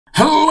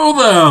Hello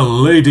there,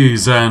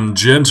 ladies and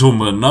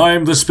gentlemen.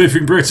 I'm the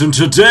Spiffing Brit, and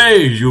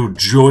today you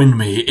join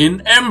me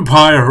in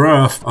Empire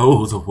Earth.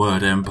 Oh, the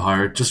word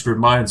Empire, it just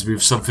reminds me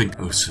of something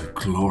oh so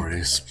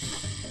glorious.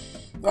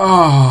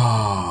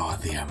 Ah,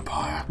 the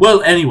Empire.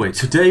 Well, anyway,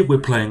 today we're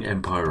playing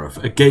Empire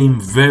Earth, a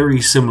game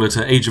very similar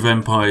to Age of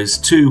Empires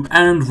 2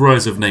 and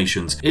Rise of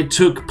Nations. It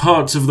took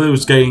parts of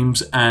those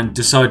games and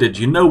decided,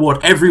 you know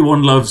what,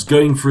 everyone loves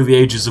going through the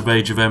ages of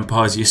Age of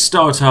Empires. You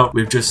start out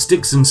with just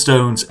sticks and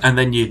stones and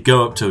then you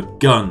go up to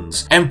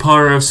guns.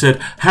 Empire Earth said,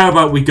 how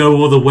about we go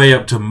all the way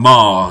up to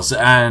Mars?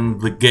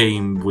 And the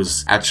game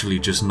was actually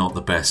just not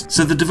the best.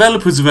 So the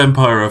developers of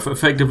Empire Earth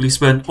effectively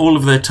spent all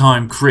of their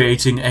time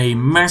creating a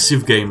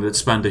massive game that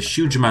spanned a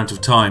huge amount of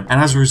time, and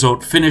as a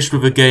result finished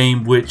with a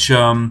game which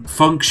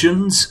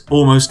functions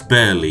almost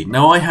barely.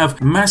 Now, I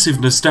have massive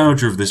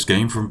nostalgia of this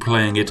game from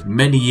playing it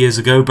many years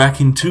ago,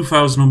 back in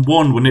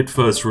 2001 when it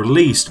first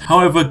released.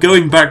 However,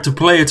 going back to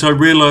play it, I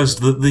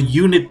realised that the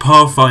unit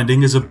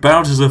pathfinding is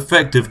about as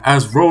effective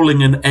as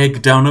rolling an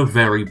egg down a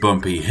very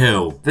bumpy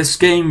hill. This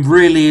game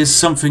really is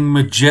something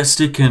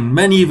majestic, and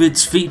many of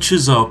its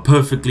features are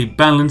perfectly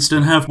balanced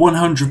and have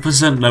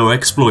 100% no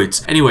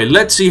exploits. Anyway,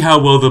 let's see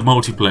how well the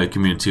multiplayer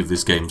community of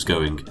this game's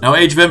going. Now,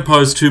 Age of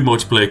Empires 2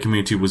 multiplayer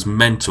community was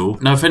mental.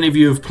 Now, if any of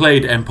you have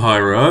played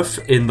Empire Earth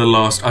in the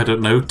last, I don't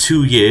know,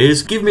 2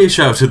 years, give me a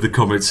shout in the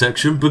comment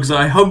section, because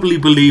I humbly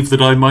believe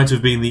that I might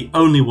have been the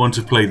only one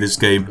to play this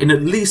game in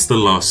at least the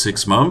last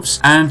 6 months.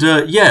 And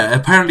yeah,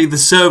 apparently the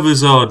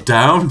servers are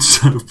down,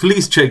 so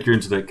please check your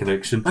internet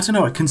connection. I don't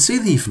know, I can see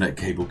the Ethernet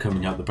cable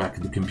coming out the back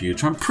of the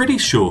computer. I'm pretty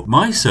sure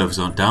my servers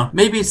aren't down.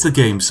 Maybe it's the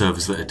game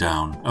servers that are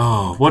down.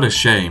 Oh, what a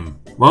shame.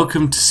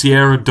 Welcome to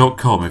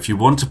Sierra.com. If you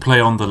want to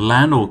play on the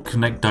LAN or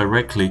connect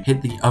directly,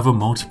 hit the other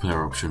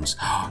multiplayer options.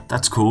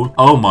 That's cool.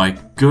 Oh my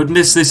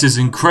goodness, this is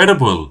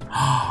incredible.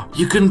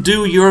 You can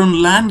do your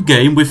own LAN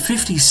game with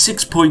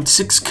 56.6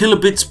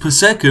 kilobits per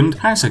second.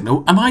 Hang on a second,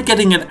 no, am I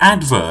getting an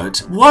advert?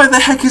 Why the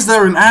heck is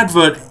there an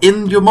advert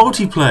in your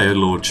multiplayer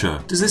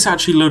launcher? Does this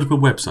actually load up a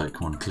website?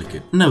 Come on, click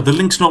it. No, the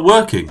link's not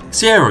working.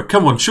 Sierra,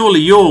 come on,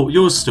 surely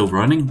yours still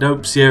running.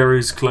 Nope, Sierra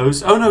is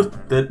closed. Oh no,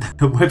 the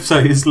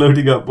website is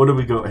loading up. What have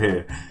we got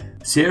here?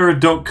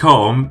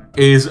 Sierra.com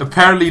is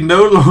apparently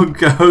no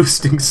longer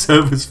hosting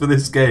servers for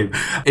this game.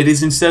 It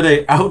is instead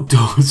an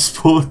outdoor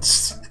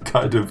sports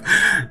kind of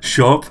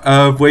shop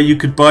where you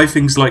could buy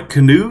things like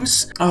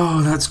canoes.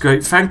 Oh, that's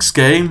great. Thanks,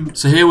 game.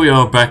 So here we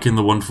are back in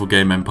the wonderful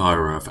game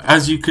Empire Earth.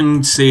 As you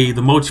can see,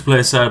 the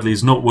multiplayer sadly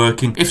is not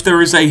working. If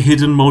there is a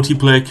hidden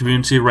multiplayer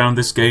community around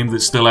this game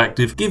that's still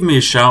active, give me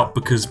a shout,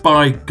 because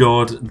by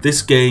God,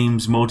 this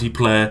game's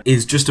multiplayer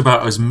is just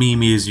about as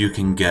memey as you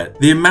can get.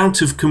 The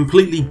amount of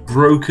completely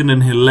broken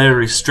and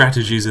hilarious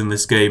strategies in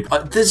this game,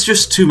 there's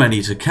just too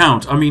many to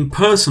count. I mean,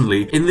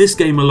 personally, in this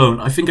game alone,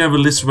 I think I have a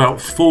list of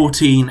about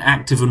 14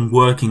 active and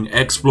working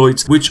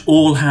exploits, which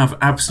all have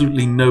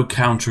absolutely no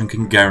counter and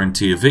can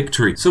guarantee a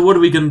victory. So what are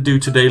we going to do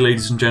today,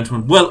 ladies and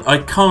gentlemen? Well, I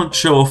can't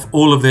show off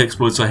all of the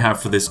exploits I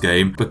have for this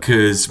game,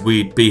 because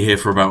we'd be here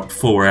for about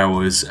 4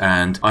 hours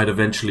and I'd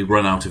eventually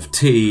run out of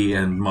tea,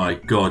 and my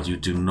God, you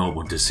do not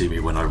want to see me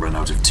when I run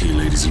out of tea,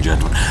 ladies and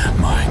gentlemen.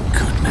 My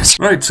goodness.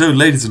 Right, so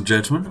ladies and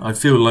gentlemen, I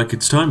feel like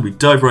it's time we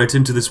dive right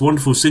into this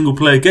wonderful single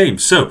player game.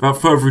 So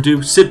without further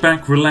ado, sit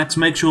back, relax,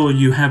 make sure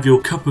you have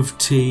your cup of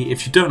tea.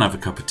 If you don't have a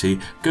cup of tea,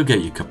 go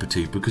get your cup of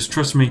tea, because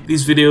trust me,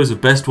 these videos are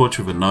best watched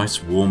with a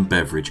nice warm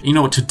beverage. You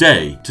know what,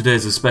 today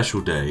is a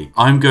special day.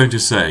 I'm going to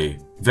say,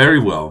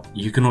 very well,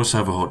 you can also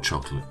have a hot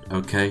chocolate,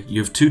 okay?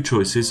 You have two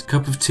choices,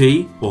 cup of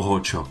tea or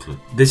hot chocolate.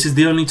 This is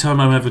the only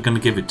time I'm ever going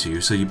to give it to you,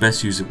 so you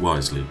best use it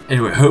wisely.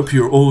 Anyway, hope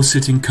you're all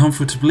sitting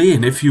comfortably,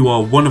 and if you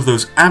are one of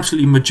those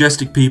absolutely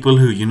majestic people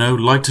who, you know,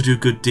 like to do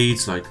good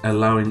deeds, like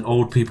allowing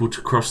old people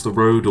to cross the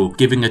road or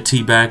giving a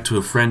tea bag to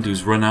a friend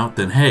who's run out,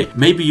 then hey,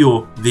 maybe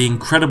you're the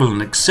incredible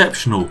and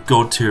exceptional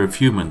god tier of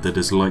human that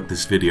has liked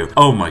this video.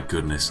 Oh my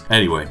goodness.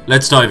 Anyway,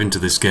 let's dive into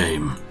this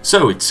game.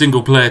 So, it's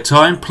single player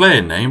time,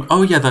 player name.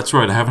 Oh yeah, that's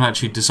right. I haven't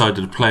actually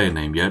decided a player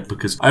name yet,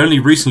 because I only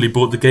recently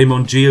bought the game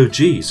on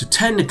GOG, so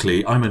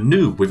technically I'm a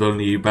noob with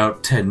only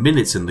about 10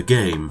 minutes in the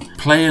game.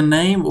 Player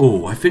name?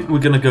 Oh, I think we're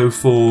going to go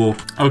for...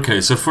 Okay,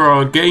 so for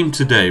our game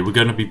today, we're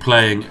going to be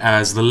playing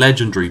as the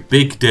legendary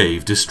Big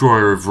Dave,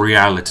 Destroyer of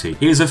Reality.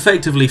 He is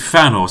effectively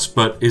Thanos,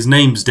 but his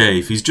name's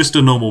Dave. He's just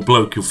a normal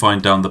bloke you'll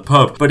find down the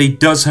pub, but he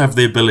does have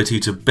the ability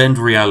to bend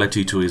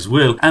reality to his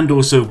will and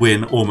also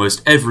win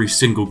almost every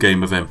single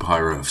game of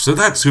Empire Earth. So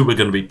that's who we're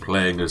going to be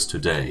playing as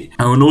today.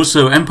 Oh, and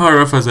also Empire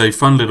Earth has a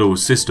fun little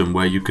system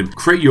where you can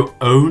create your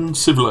own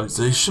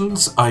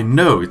civilizations. I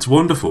know, it's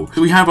wonderful.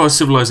 So we have our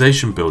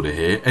civilization builder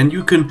here, and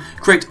you can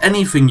create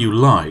anything you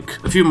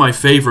like. A few of my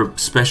favorite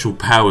special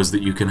powers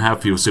that you can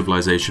have for your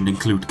civilization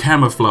include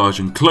camouflage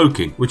and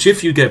cloaking, which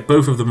if you get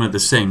both of them at the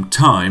same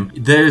time,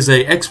 there's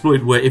a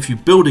exploit where if you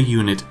build a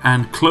unit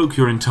and cloak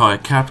your entire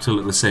capital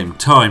at the same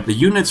time, the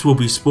units will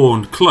be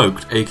spawned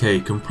cloaked, aka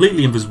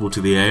completely invisible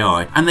to the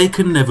AI, and they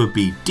can never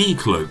be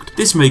decloaked.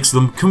 This makes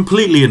them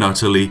completely and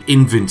utterly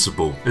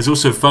invincible. There's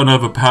also fun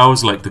other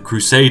powers like the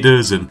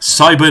Crusaders and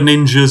Cyber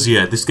Ninjas.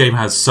 Yeah, this game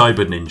has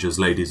Cyber Ninjas,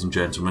 ladies and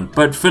gentlemen.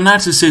 But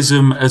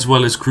Fanaticism as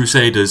well as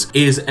Crusaders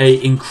is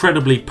a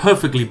incredibly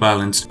perfectly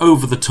balanced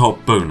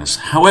over-the-top bonus.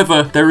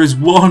 However, there is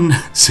one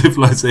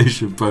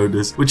civilization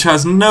bonus which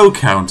has no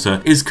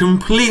counter, is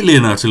completely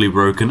and utterly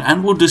broken,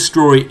 and will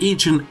destroy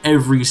each and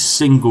every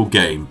single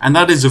game. And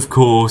that is, of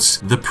course,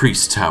 the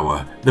Priest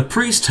Tower. The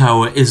Priest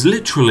Tower is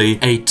literally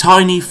a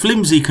tiny,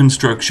 flimsy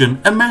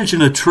construction.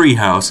 Imagine a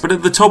treehouse, but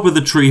at the top of the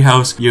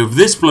treehouse, you have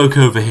this bloke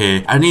over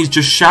here, and he's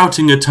just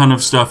shouting a ton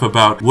of stuff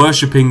about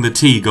worshipping the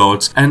tea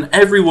gods, and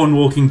everyone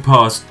walking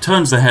past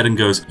turns their head and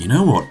goes, you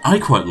know what, I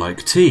quite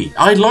like tea.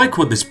 I like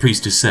what this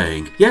priest is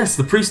saying. Yes,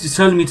 the priest is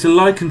telling me to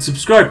like and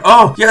subscribe.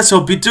 Oh, yes,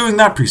 I'll be doing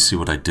that, priest. See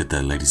what I did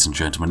there, ladies and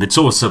gentlemen? It's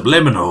all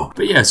subliminal.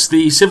 But yes,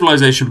 the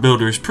civilization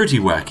builder is pretty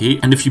wacky,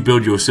 and if you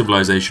build your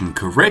civilization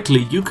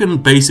correctly, you can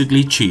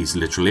basically cheese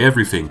literally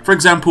everything. For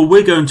example,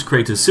 we're going to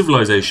create a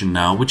civilization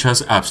now which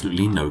has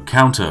absolutely no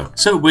counter.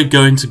 So we're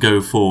going to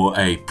go for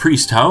a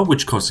priest tower,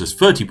 which costs us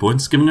 30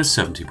 points, giving us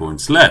 70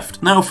 points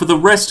left. Now for the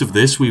rest of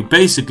this, we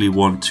basically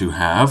want to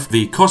have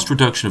the cost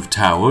reduction of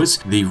towers,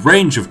 the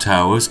range of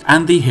towers,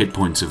 and the hit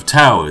points of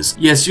towers.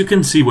 Yes, you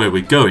can see where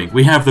we're going.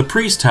 We have the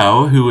priest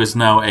tower, who is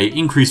now a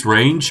increased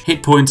range,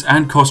 hit points,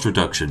 and cost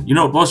reduction. You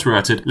know what, whilst we're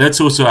at it,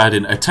 let's also add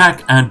in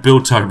attack and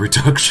build time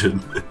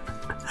reduction.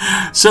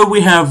 So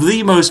we have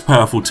the most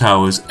powerful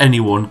towers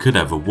anyone could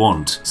ever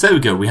want. So there we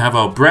go, we have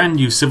our brand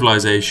new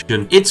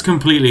civilization. It's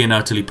completely and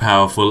utterly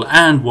powerful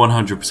and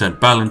 100%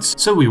 balanced,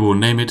 so we will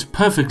name it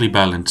Perfectly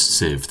Balanced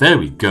Civ. There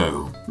we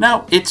go.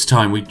 Now it's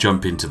time we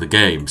jump into the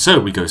game. So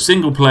we go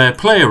single player,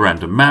 play a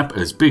random map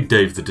as Big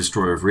Dave the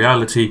Destroyer of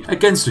Reality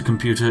against a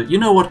computer. You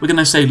know what, we're going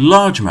to say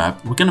large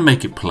map, we're going to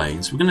make it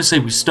plains. We're going to say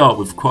we start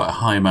with quite a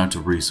high amount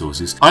of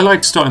resources. I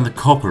like to start in the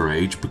Copper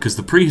Age because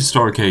the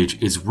Prehistoric Age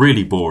is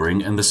really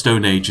boring and the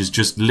Stone Age is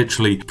just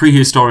literally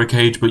Prehistoric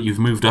Age, but you've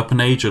moved up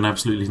an age and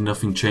absolutely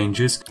nothing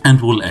changes,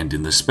 and we'll end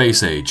in the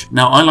Space Age.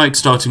 Now I like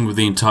starting with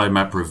the entire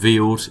map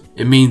revealed.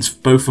 It means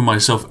both for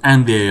myself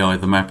and the AI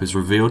the map is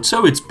revealed,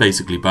 so it's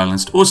basically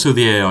balanced. Also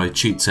the AI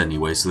cheats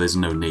anyway, so there's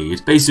no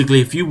need.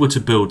 Basically, if you were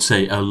to build,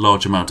 say, a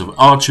large amount of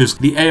archers,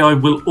 the AI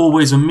will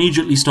always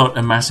immediately start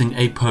amassing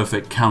a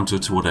perfect counter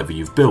to whatever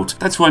you've built.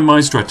 That's why my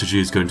strategy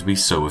is going to be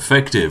so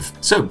effective.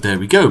 So there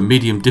we go,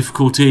 medium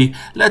difficulty.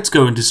 Let's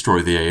go and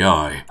destroy the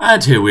AI.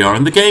 And here we are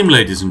in the game,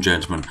 ladies and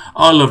gentlemen.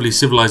 Our lovely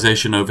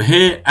civilization over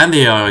here and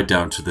the AI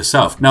down to the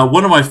south. Now,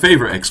 one of my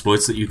favorite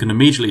exploits that you can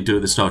immediately do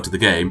at the start of the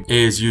game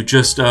is you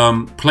just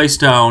place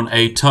down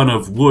a ton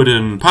of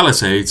wooden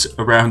palisades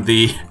around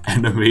the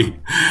enemy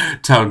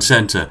town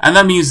center. And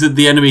that means that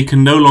the enemy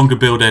can no longer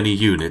build any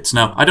units.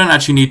 Now, I don't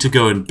actually need to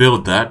go and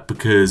build that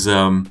because,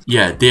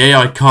 yeah, the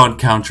AI can't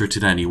counter it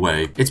in any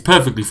way. It's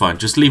perfectly fine.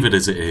 Just leave it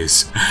as it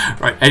is.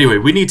 Right, anyway,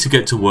 we need to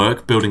get to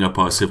work building up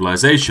our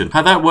civilization.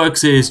 How that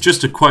works is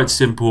just a quite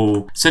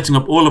simple setting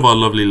up all of our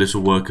lovely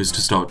little workers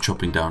to start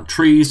chopping down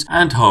trees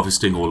and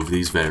harvesting all of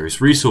these various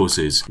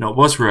resources. Now,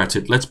 whilst we're at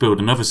it, let's build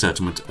another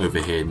settlement over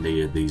here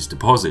near these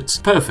deposits.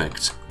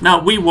 Perfect.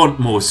 Now, we want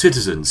more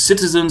citizens.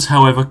 Citizens,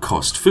 however,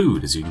 cost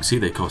food. As you can see,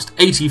 they cost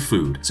 80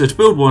 food. So to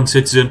build one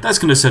citizen, that's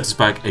going to set us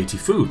back 80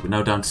 food. We're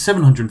now down to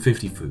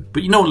 750 food.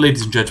 But you know what,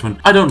 ladies and gentlemen?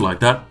 I don't like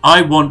that.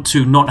 I want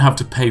to not have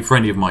to pay for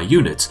any of my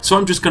units. So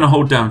I'm just going to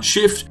hold down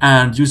Shift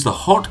and use the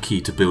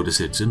hotkey to build a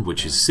citizen,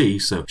 which is C.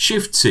 So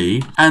Shift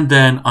C, and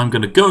then I'm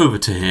going to go over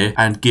to here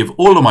and give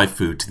all of my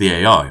food to the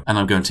AI. And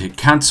I'm going to hit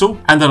cancel,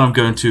 and then I'm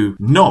going to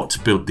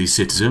not build these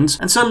citizens.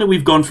 And suddenly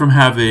we've gone from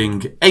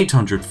having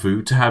 800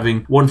 food to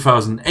having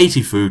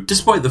 1080 food,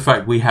 despite the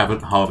fact we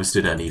haven't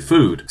harvested any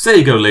food. So there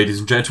you go, ladies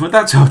and gentlemen.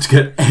 That's how to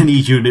get any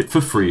unit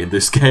for free in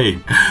this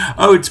game.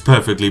 Oh, it's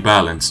perfectly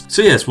balanced.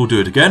 So yes, we'll do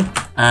it again.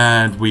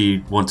 And we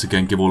once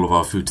again give all of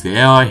our food to the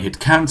AI, hit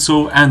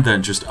cancel, and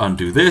then just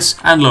undo this.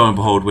 And lo and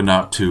behold, we're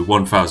now up to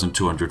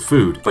 1200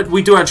 food. But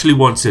we do actually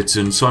want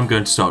citizens, so I'm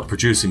going to start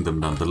producing them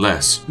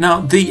nonetheless.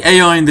 Now, the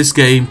AI in this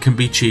game can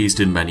be cheesed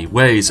in many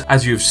ways.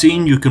 As you've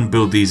seen, you can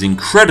build these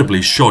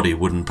incredibly shoddy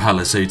wooden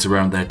palisades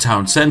around their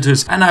town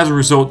centers, and as a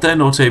result, they're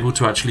not able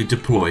to actually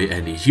deploy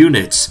any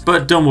units.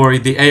 But don't worry,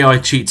 the AI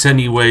cheats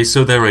anyway,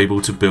 so they're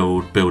able to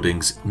build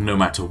buildings no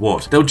matter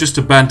what. They'll just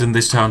abandon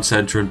this town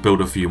center and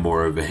build a few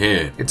more over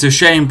here. It's a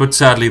shame, but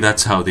sadly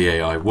that's how the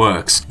AI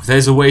works. If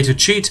there's a way to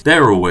cheat,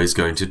 they're always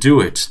going to do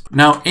it.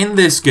 Now, in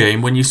this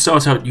game, when you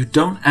start out, you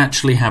don't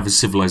actually have a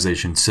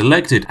civilization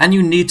selected, and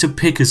you need to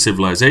pick a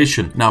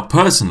civilization. Now,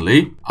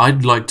 personally,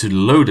 I'd like to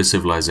load a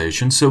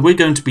civilization, so we're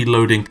going to be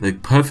loading the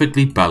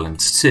Perfectly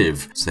Balanced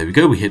Civ. So there we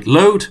go, we hit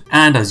load,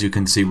 and as you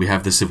can see, we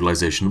have the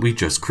civilization we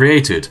just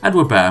created. And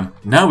we're bam,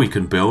 now we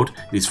can build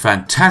these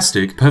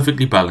fantastic,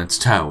 perfectly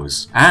balanced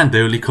towers. And they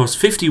only cost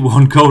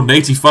 51 gold and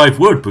 85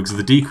 wood because of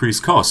the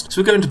decreased cost. So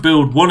we're going to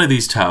build one of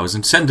these towers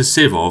and send a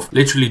sieve off,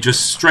 literally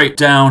just straight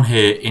down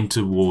here in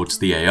towards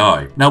the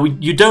AI. Now,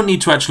 you don't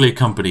need to actually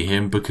accompany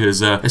him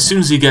because as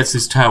soon as he gets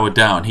his tower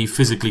down, he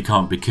physically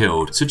can't be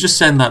killed. So just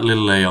send that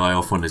little AI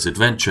off on his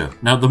adventure.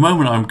 Now, at the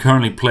moment, I'm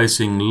currently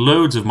placing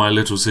loads of my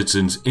little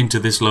citizens into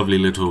this lovely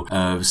little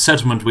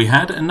settlement we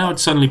had, and now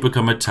it's suddenly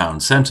become a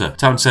town centre.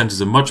 Town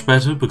centres are much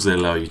better because they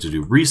allow you to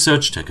do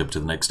research, take up to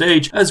the next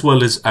stage, as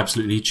well as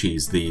absolutely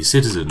cheese the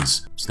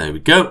citizens. So there we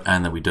go,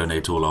 and then we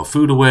donate all our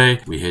food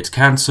away, we hit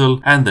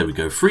cancel, and there we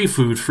go, free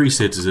food, free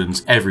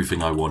citizens,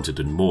 everything I wanted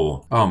and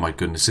more. Oh my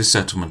goodness, this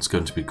settlement's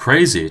going to be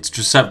crazy. It's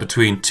just sat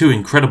between two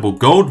incredible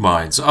gold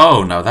mines.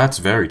 Oh, now that's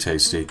very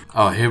tasty.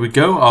 Oh, here we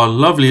go, our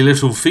lovely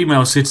little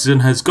female citizen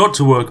has got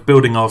to work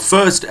building our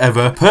first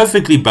ever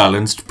perfectly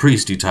balanced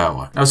priesty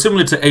tower. Now,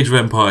 similar to Age of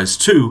Empires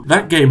 2,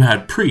 that game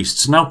had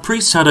priests. Now,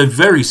 priests had a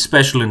very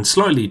special and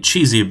slightly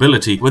cheesy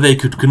ability where they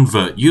could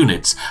convert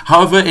units.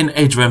 However, in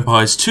Age of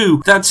Empires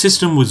 2, that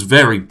system was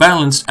very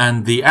balanced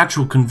and the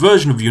actual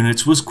conversion of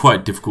units was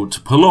quite difficult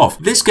to pull off.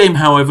 This game,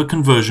 however,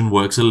 conversion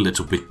works a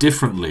little bit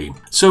differently.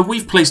 So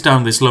we've placed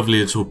down this lovely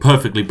little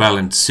perfectly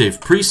balanced Civ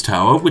Priest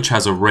Tower, which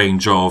has a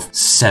range of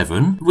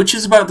 7, which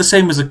is about the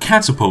same as a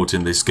catapult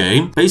in this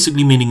game,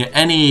 basically meaning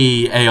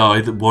any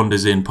AI that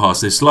wanders in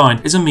past this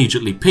line is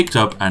immediately picked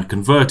up and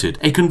converted.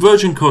 A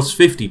conversion costs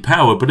 50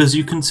 power, but as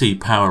you can see,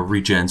 power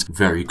regens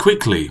very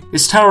quickly.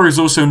 This tower is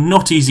also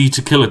not easy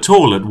to kill at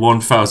all at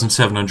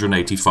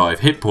 1785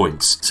 hit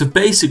points. So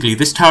basically,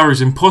 this tower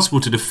is impossible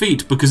to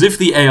defeat because if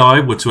the AI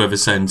were to ever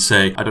send,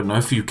 say, I don't know,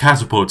 a few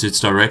catapults its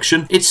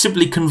direction, it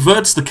simply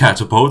converts the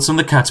catapults and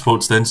the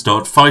catapults then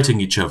start fighting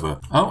each other.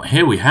 Oh,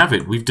 here we have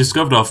it. We've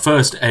discovered our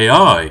first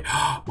AI.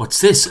 What's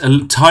this?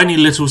 A tiny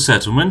little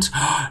settlement?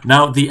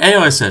 Now, the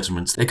AI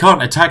settlements, they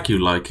can't attack you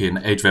like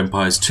in Age of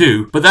Empires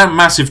 2, but that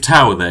massive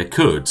tower there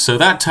could. So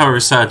that tower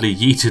has sadly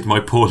yeeted my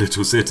poor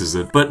little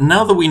citizen. But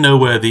now that we know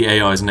where the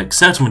AI's next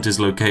settlement is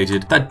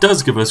located, that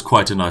does give us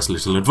quite a nice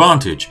little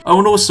advantage. Oh,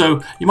 and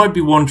also, you might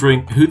be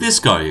wondering who this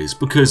guy is,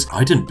 because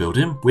I didn't build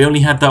him. We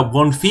only had that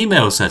one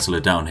female settler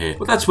down here.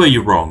 But that's where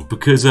you're wrong,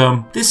 because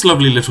this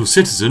lovely little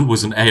citizen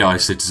was an AI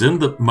citizen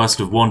that must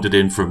have wandered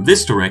in from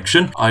this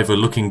direction, either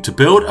looking to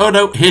build. Oh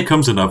no, here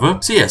comes another.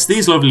 So yes,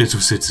 these lovely little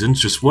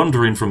citizens just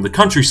wander in from the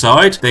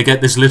countryside. They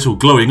get this little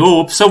glowing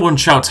orb. Someone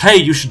shouts, hey,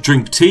 you should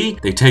drink tea.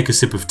 They take a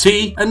sip of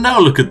tea, and now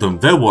look at them.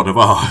 They're one of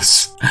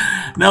ours.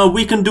 Now,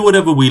 we can do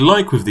whatever we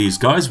like with these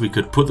guys. We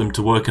could put them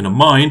to work in a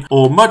mine,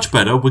 or much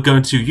better, we're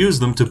going to use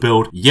them to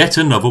build yet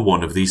another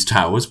one of these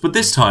towers, but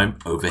this time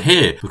over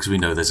here, because we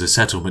know there's a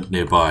settlement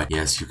nearby.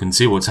 Yes, you can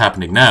see what's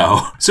happening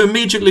now. So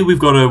immediately we've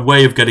got a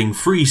way of getting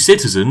free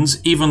citizens,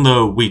 even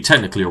though we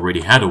technically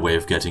already had a way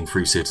of getting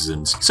free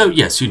citizens. So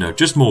yes, you know,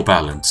 just more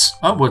balance.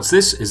 Oh, what's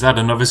this? Is that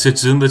another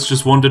citizen that's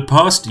just wandered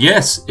past?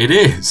 Yes, it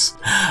is.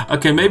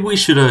 Okay, maybe we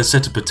should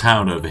set up a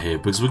town over here,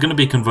 because we're going to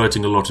be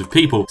converting a lot of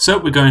people. So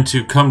we're going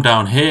to come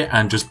down here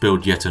and just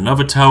build yet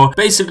another tower.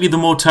 Basically, the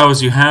more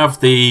towers you have,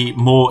 the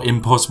more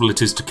impossible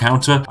it is to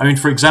counter. I mean,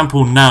 for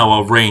example, now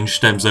our range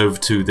stems over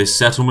to this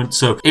settlement.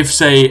 So if,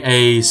 say,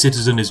 a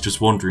citizen is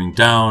just wandering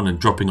down and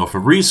dropping off a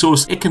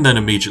resource, it can then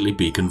immediately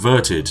be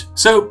converted.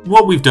 So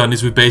what we've done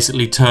is we've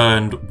basically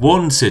turned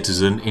one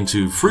citizen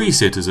into 3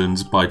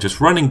 citizens by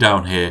just running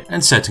down here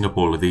and setting up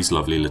all of these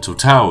lovely little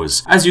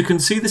towers. As you can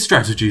see, the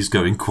strategy is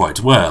going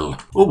quite well.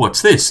 Oh,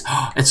 what's this?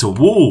 It's a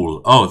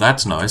wall. Oh,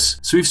 that's nice.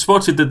 So we've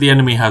spotted that the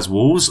enemy has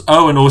walls.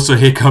 Oh, and also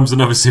here comes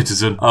another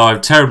citizen. Oh,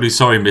 I'm terribly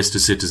sorry, Mr.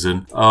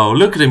 Citizen. Oh,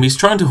 look at him. He's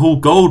trying to haul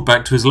gold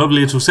back to his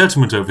lovely little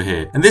settlement over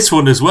here. And this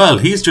one as well.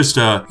 He's just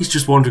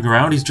wandering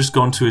around. He's just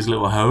gone to his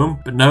little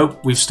home. But no,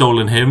 we've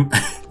stolen him.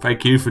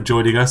 Thank you for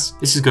joining us.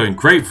 This is going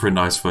great for a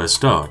nice first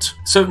start.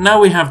 So now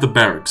we have the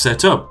barracks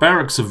set up.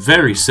 Barracks are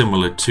very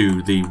similar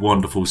to the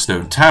wonderful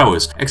stone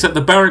towers, except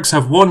the barracks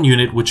have one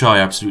unit which I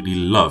absolutely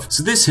love.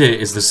 So this here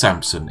is the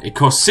Samson. It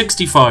costs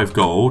 65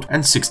 gold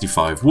and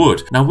 65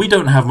 wood. Now we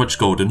don't have much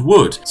gold and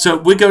wood, so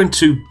we're going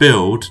to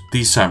build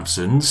these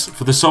Samsons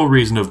for the sole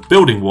reason of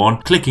building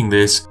one, clicking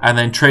this, and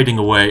then trading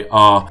away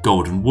our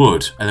gold and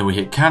wood. And then we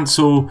hit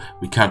cancel,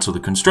 we cancel the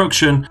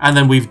construction, and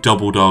then we've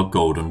doubled our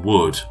gold and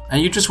wood.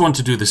 And you just want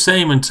to do the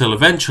same until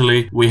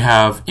eventually we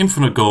have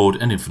infinite gold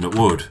and infinite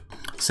wood.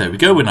 So there we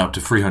go, we're now up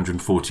to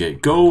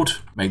 348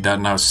 gold. Make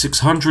that now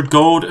 600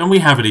 gold, and we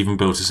haven't even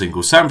built a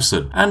single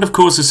Samson. And of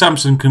course, the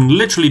Samson can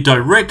literally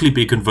directly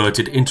be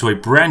converted into a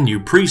brand new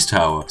priest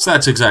tower. So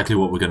that's exactly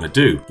what we're going to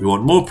do. We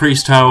want more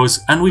priest towers,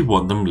 and we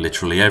want them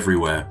literally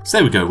everywhere. So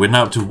there we go, we're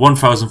now up to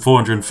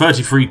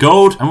 1,433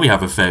 gold, and we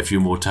have a fair few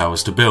more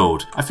towers to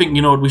build. I think,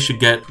 you know what, we should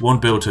get one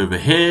built over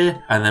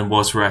here, and then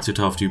whilst we're at it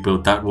after you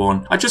build that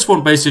one, I just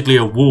want basically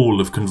a wall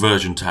of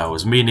conversion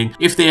towers, meaning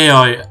if the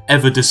AI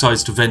ever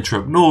decides to venture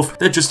up north,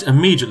 they're just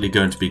immediately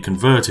going to be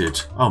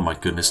converted. Oh my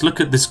goodness, look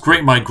at this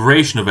great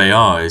migration of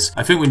AIs.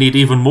 I think we need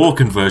even more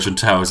conversion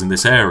towers in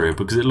this area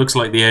because it looks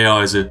like the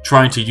AIs are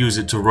trying to use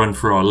it to run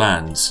through our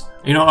lands.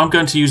 You know, I'm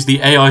going to use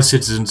the AI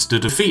citizens to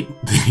defeat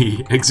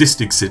the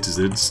existing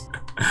citizens.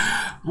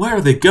 Where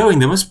are they going?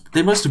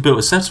 They must have built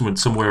a settlement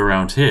somewhere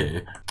around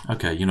here.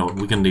 Okay, you know what?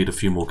 We're going to need a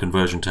few more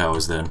conversion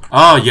towers then.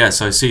 Ah,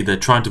 yes, I see. They're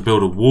trying to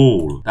build a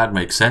wall. That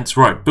makes sense.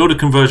 Right, build a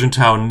conversion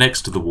tower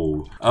next to the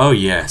wall. Oh,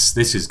 yes,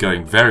 this is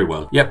going very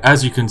well. Yep,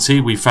 as you can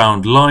see, we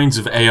found lines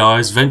of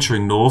AIs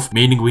venturing north,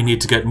 meaning we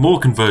need to get more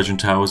conversion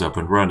towers up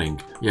and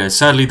running. Yeah,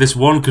 sadly, this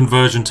one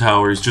conversion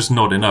tower is just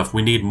not enough.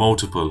 We need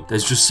multiple.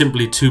 There's just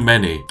simply too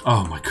many.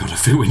 Oh my god, I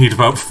think we need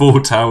about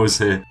 4 towers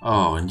here.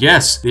 Oh, and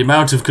yes, the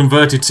amount of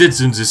converted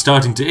citizens is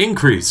starting to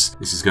increase.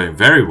 This is going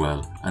very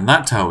well. And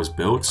that tower's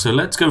built, so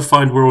let's go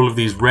find where all of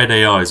these red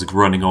AIs are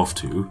running off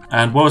to.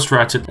 And whilst we're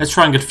at it, let's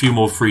try and get a few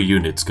more free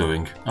units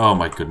going. Oh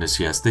my goodness,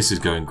 yes, this is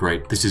going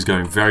great. This is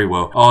going very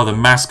well. Oh, the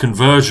mass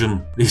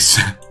conversion.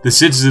 The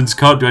citizens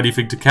can't do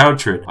anything to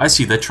counter it. I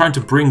see, they're trying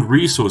to bring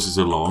resources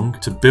along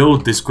to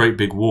build this great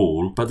big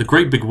wall, but the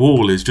great big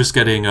wall is just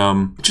getting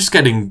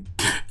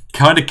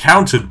kind of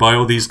countered by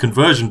all these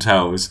conversion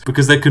towers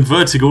because they're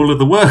converting all of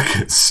the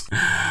workers.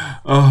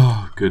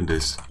 Oh,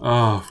 goodness.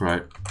 Oh,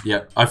 right.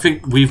 Yeah, I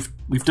think we've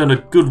done a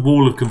good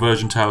wall of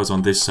conversion towers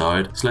on this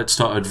side, so let's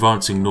start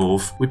advancing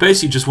north. We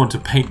basically just want to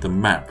paint the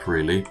map,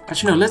 really.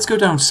 Actually, no, let's go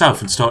down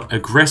south and start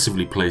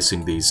aggressively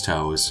placing these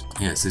towers.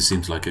 Yes, this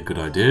seems like a good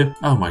idea.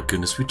 Oh my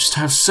goodness, we just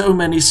have so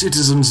many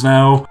citizens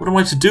now. What am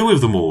I to do with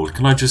them all?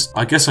 Can I just...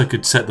 I guess I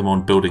could set them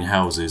on building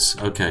houses.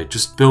 Okay,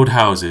 just build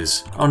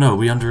houses. Oh no, are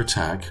we under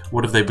attack?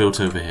 What have they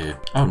built over here?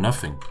 Oh,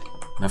 nothing.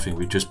 Nothing,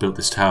 we just built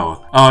this tower.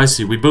 Oh, I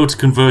see, we built a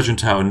conversion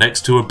tower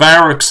next to a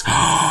barracks.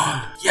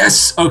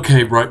 Yes!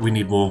 Okay, right, we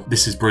need more.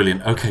 This is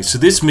brilliant. Okay, so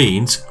this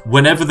means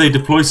whenever they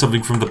deploy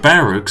something from the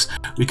barracks,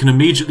 we can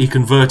immediately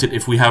convert it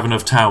if we have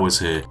enough towers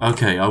here.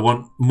 Okay, I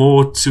want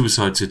more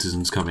suicide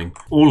citizens coming.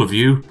 All of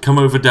you, come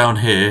over down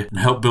here and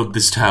help build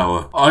this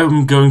tower.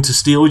 I'm going to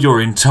steal your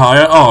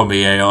entire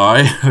army,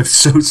 AI. I'm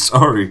so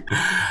sorry.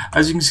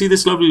 As you can see,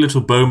 this lovely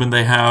little bowman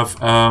they have,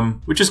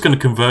 we're just going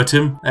to convert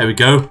him. There we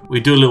go. We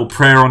do a little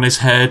prayer on his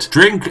head.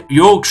 Drink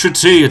Yorkshire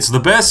tea, it's the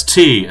best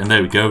tea. And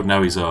there we go,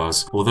 now he's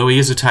ours. Although he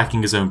is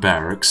attacking his own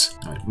barracks.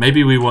 Right,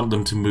 maybe we want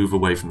them to move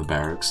away from the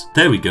barracks.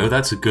 There we go,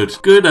 that's a good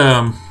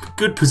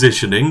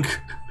positioning.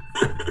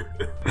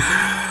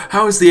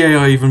 How is the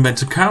AI even meant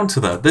to counter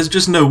that? There's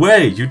just no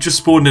way. You just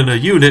spawned in a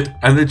unit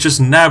and they're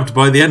just nabbed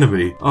by the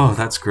enemy. Oh,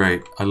 that's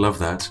great. I love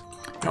that.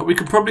 Now, we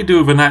could probably do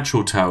with a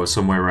natural tower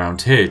somewhere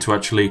around here to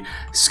actually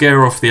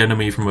scare off the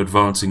enemy from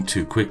advancing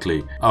too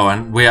quickly. Oh,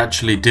 and we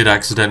actually did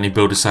accidentally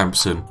build a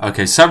Samson.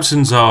 Okay,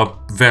 Samsons are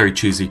very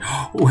cheesy.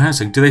 Oh,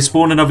 housing. Do they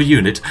spawn another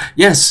unit?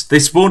 Yes, they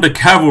spawned a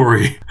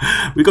cavalry.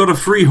 We got a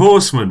free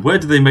horseman. Where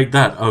did they make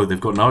that? Oh, they've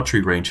got an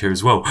archery range here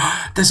as well.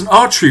 There's an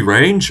archery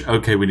range.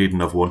 Okay, we need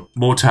another one.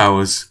 More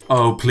towers.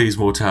 Oh, please,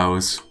 more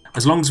towers.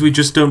 As long as we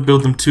just don't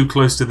build them too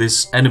close to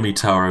this enemy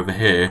tower over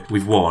here,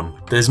 we've won.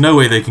 There's no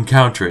way they can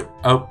counter it.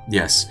 Oh,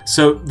 yes.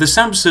 So the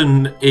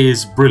Samson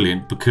is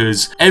brilliant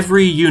because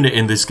every unit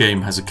in this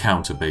game has a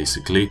counter,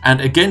 basically. And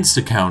against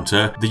a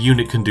counter, the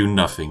unit can do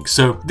nothing.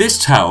 So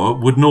this tower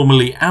would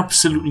normally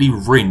absolutely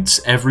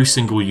rinse every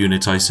single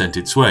unit I sent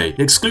its way.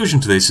 The exclusion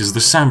to this is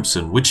the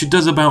Samson, which it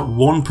does about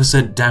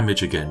 1%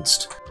 damage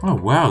against. Oh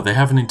wow, they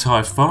have an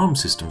entire farm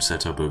system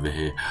set up over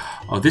here.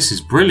 Oh, this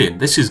is brilliant.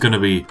 This is going to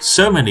be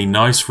so many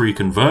nice free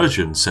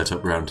conversions set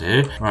up around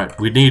here. Right,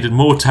 we needed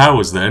more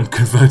towers then,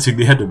 converting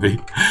the enemy.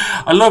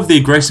 I love the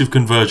aggressive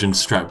conversion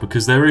strat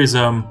because there is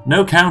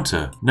no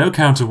counter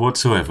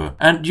whatsoever.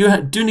 And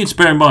you do need to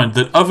bear in mind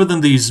that other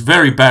than these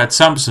very bad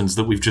Samsons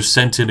that we've just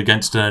sent in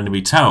against an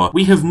enemy tower,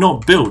 we have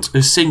not built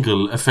a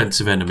single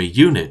offensive enemy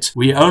unit.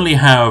 We only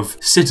have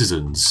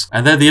citizens,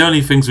 and they're the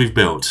only things we've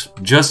built.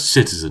 Just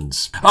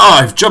citizens.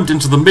 I've jumped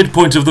into the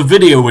midpoint of the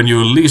video when you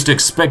were least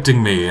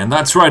expecting me, and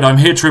that's right, I'm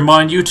here to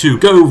remind you to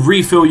go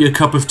refill your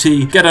cup of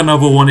tea, get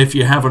another one if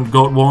you haven't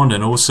got one,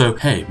 and also,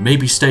 hey,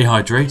 maybe stay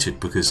hydrated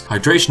because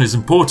hydration is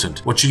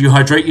important. What should you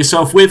hydrate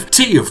yourself with?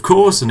 Tea, of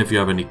course, and if you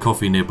have any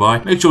coffee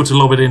nearby, make sure to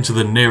lob it into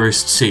the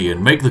nearest tea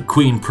and make the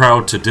Queen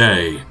proud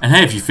today. And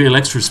hey, if you feel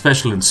extra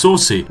special and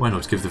saucy, why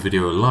not give the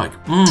video a like?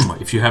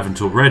 If you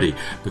haven't already,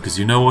 because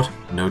you know what?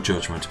 No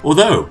judgment.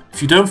 Although,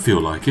 if you don't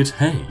feel like it,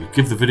 hey, you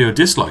give the video a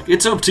dislike.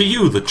 It's up to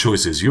you, the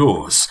choice is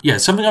yours. Yeah,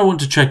 something I want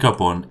to check up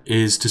on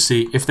is to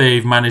see if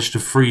they've managed to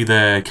free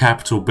their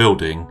capital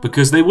building,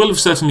 because they will have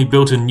certainly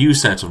built a new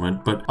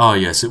settlement, but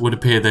yes, it would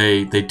appear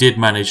they did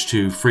manage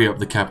to free up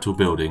the capital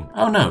building.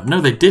 Oh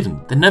no, they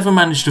didn't. They never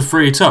managed to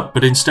free it up,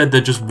 but instead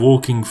they're just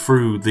walking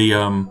through the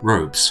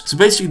ropes. So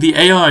basically the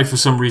AI for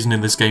some reason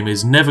in this game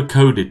is never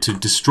coded to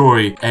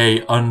destroy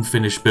a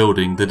unfinished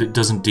building that it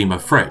doesn't deem a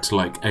threat,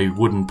 like a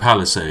wooden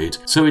palisade.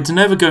 So it's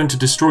never going to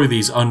destroy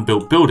these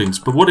unbuilt buildings,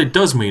 but what it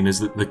does mean is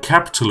that the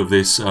capital of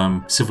this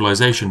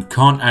civilization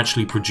can't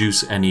actually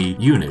produce any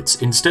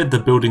units. Instead, they're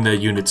building their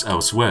units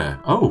elsewhere.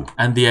 Oh,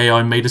 and the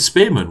AI made a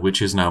spearman,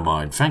 which is now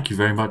mine. Thank you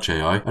very much,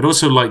 AI. I'd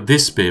also like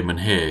this spearman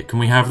here. Can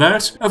we have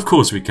that? Of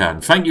course we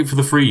can. Thank you for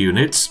the free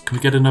units. Can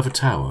we get another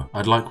tower?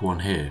 I'd like one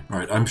here.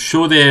 Right, I'm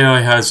sure the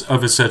AI has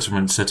other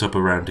settlements set up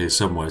around here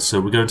somewhere, so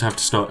we're going to have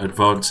to start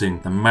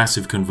advancing the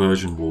massive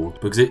conversion wall,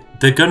 because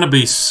they're going to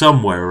be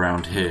somewhere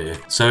around here.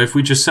 So if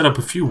we just set up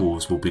a few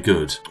walls, we'll be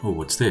good. Oh,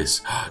 what's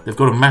this? They've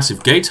got a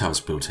massive gatehouse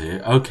built here.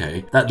 here.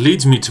 Okay, that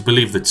leads me to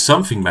believe that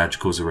something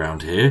magical's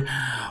around here.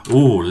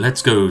 Oh,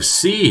 let's go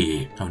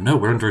see. Oh no,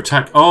 we're under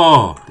attack.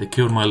 Oh, they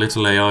killed my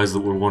little AIs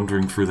that were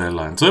wandering through their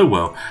lands. Oh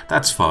well,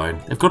 that's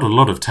fine. They've got a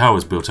lot of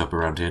towers built up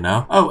around here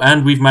now. Oh,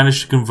 and we've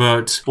managed to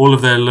convert all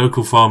of their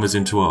local farmers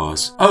into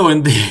ours. Oh,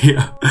 and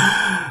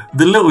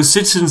the little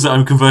citizens that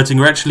I'm converting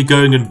are actually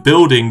going and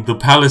building the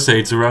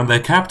palisades around their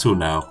capital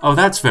now. Oh,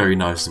 that's very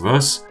nice of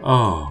us.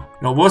 Oh.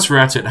 Now, whilst we're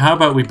at it, how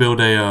about we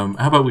build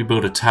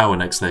a tower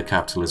next to their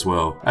capital as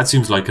well? That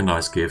seems like a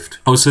nice gift.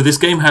 Oh, so this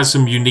game has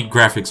some unique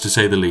graphics to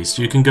say the least.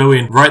 You can go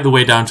in right the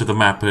way down to the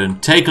map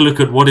and take a look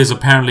at what is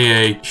apparently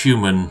a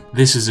human.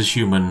 This is a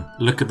human.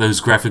 Look at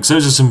those graphics.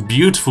 Those are some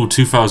beautiful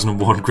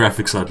 2001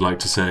 graphics, I'd like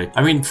to say.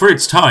 I mean, for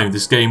its time,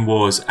 this game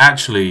was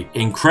actually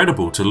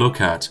incredible to look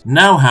at.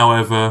 Now,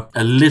 however,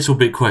 a little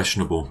bit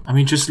questionable. I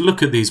mean, just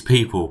look at these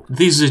people.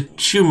 These are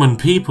human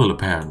people,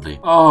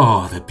 apparently.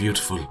 Oh, they're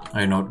beautiful.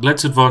 I know.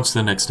 Let's advance to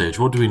the next stage.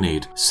 What do we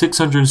need?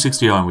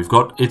 660 iron we've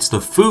got. It's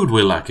the food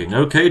we're lacking.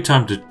 Okay,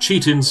 time to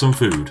cheat in some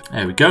food.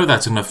 There we go.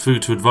 That's enough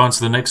food to advance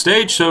to the next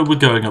stage, so we're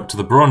going up to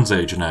the Bronze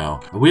Age now.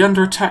 Are we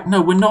under attack?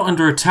 No, we're not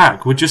under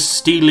attack. We're just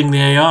stealing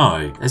the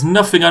AI. There's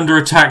nothing under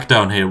attack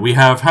down here. We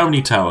have how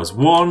many towers?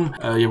 We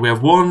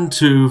have 1,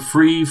 2,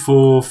 3,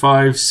 4,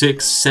 5,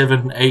 6,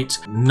 7, 8,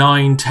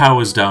 9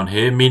 towers down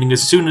here, meaning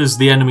as soon as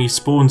the enemy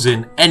spawns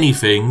in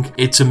anything,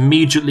 it's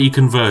immediately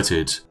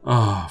converted.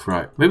 Oh,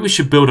 right. Maybe we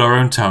should build our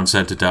own town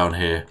centre down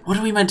here. What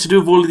are we meant to do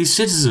with all of these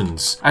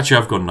citizens? Actually,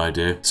 I've got an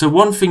idea. So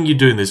one thing you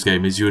do in this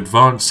game is you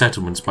advance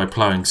settlements by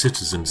ploughing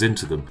citizens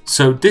into them.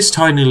 So this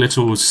tiny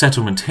little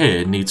settlement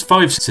here needs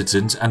 5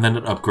 citizens and then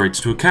it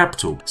upgrades to a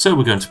capital. So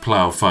we're going to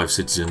plough 5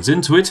 citizens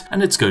into it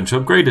and it's going to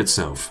upgrade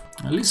itself.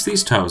 At least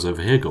these towers over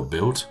here got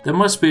built. There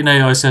must be an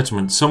AI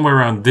settlement somewhere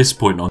around this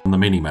point on the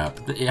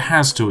minimap. It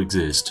has to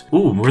exist.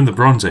 Ooh, we're in the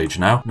Bronze Age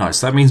now.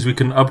 Nice, that means we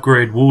can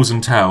upgrade walls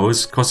and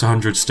towers. Costs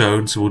 100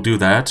 stone, so we'll do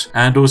that.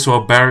 And also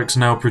our barracks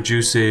now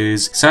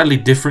produces, sadly,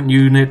 different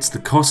units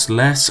that cost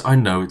less. I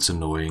know, it's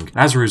annoying.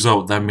 As a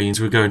result, that means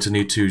we're going to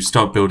need to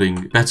start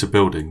building better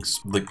buildings.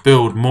 Like,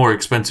 build more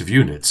expensive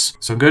units.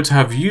 So I'm going to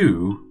have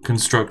you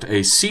construct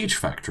a siege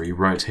factory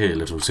right here,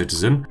 little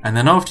citizen. And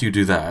then after you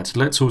do that,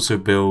 let's also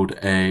build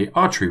a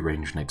archery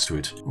range next to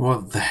it.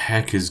 What the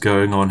heck is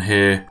going on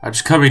here? I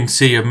just come in and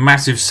see a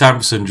massive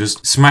Samson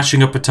just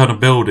smashing up a ton of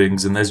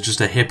buildings and there's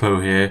just a hippo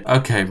here.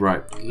 Okay,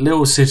 right.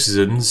 Little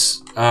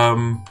citizens,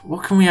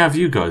 what can we have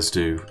you guys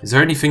do? Is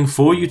there anything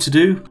for you to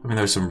do? I mean,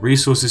 there's some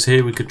resources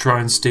here we could try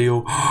and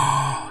steal.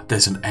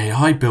 There's an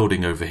AI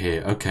building over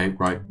here. Okay,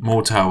 right.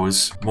 More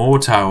towers. More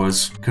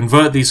towers.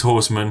 Convert these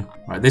horsemen.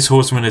 Right, this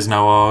horseman is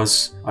now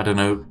ours. I don't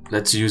know.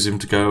 Let's use him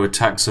to go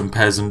attack some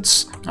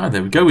peasants. Oh,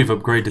 there we go. We've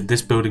upgraded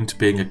this building to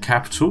being a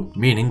capital,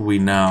 meaning we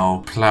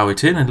now plow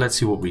it in and let's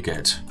see what we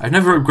get. I've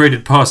never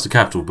upgraded past a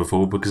capital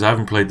before because I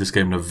haven't played this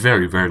game in a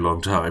very, very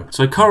long time.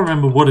 So I can't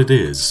remember what it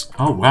is.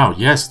 Oh, wow.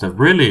 Yes, there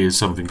really is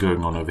something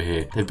going on over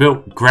here. They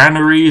built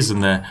granaries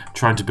and they're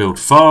trying to build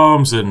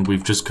farms and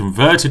we've just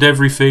converted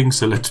everything.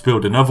 So let's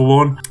build another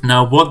one.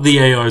 Now, what the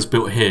AI has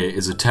built here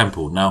is a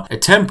temple. Now, a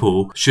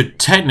temple should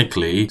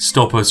technically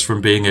stop us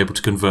from being able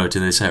to convert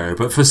in this area,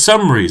 but for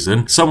some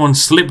reason, someone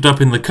slipped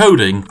up in the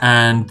coding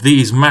and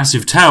these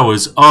massive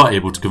towers are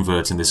able to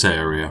convert in this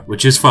area,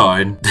 which is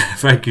fine.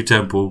 Thank you,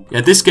 temple.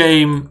 Yeah, this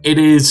game, it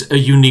is a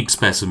unique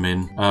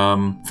specimen.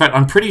 In fact,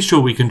 I'm pretty sure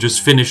we can just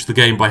finish the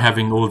game by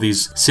having all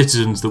these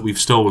citizens that we've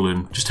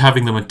stolen, just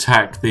having them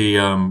attack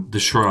the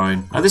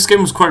shrine. Now, this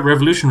game was quite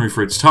revolutionary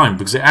for its time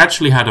because it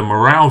actually had a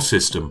morale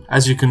system.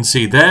 As you can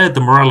see there, the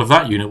morale of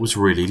that unit was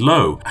really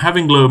low.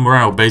 Having low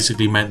morale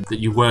basically meant that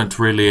you weren't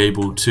really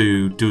able to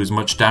do as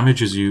much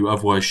damage as you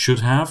otherwise should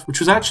have, which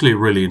was actually a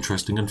really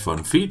interesting and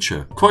fun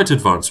feature. Quite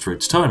advanced for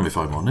its time, if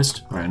I'm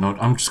honest. Right, now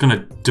I'm just going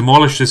to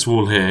demolish this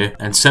wall here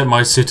and set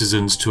my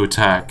citizens to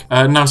attack.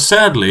 Now,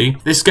 sadly,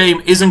 this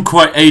game isn't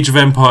quite Age of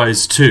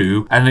Empires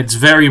 2, and it's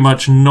very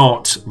much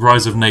not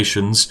Rise of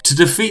Nations. To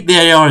defeat the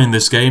AI in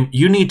this game,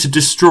 you need to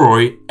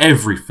destroy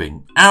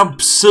everything.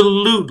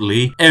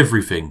 Absolutely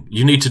everything.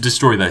 You need to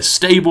destroy their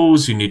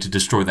stables, you need to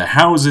destroy their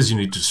houses, you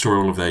need to destroy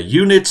all of their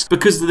units,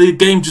 because the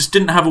game just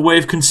didn't have a way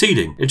of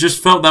conceding. It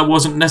just felt that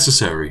wasn't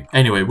necessary.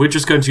 Anyway, we're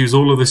just going to use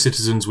all of the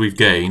citizens we've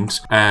gained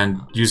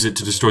and use it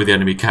to destroy the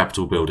enemy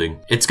capital building.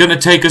 It's going to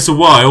take us a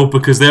while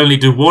because they only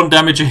do 1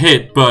 damage a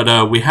hit,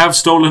 but we have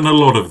stolen a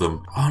lot of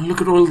them. Oh,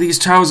 look at all of these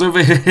towers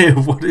over here.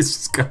 What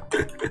is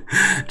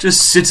this?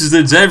 Just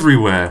citizens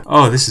everywhere.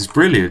 Oh, this is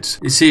brilliant.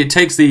 You see, it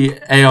takes the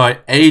AI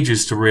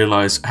ages to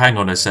realize, hang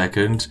on a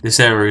second, this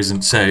area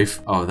isn't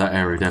safe. Oh, that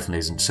area definitely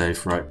isn't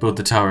safe. Right, build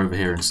the tower over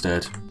here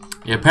instead.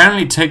 Yeah,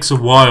 apparently it takes a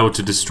while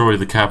to destroy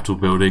the Capitol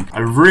building. I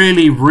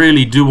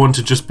really do want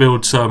to just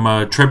build some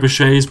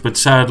trebuchets, but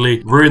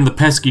sadly we're in the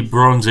pesky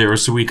Bronze Era,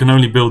 so we can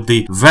only build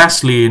the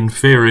vastly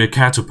inferior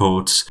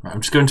catapults. Right,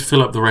 I'm just going to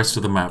fill up the rest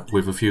of the map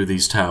with a few of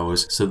these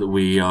towers so that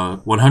we are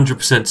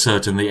 100%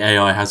 certain the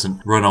AI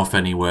hasn't run off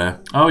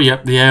anywhere. Oh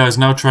yep, the AI is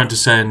now trying to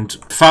send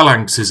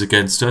phalanxes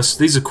against us.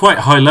 These are quite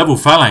high level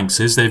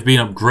phalanxes. They've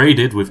been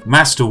upgraded with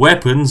master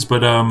weapons,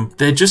 but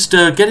they're just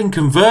getting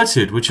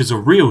converted, which is a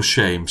real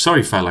shame.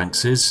 Sorry,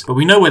 phalanxes, but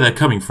we know where they're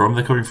coming from.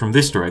 They're coming from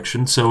this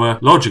direction, so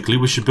logically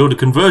we should build a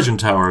conversion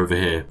tower over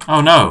here.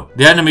 Oh no,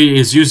 the enemy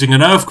is using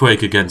an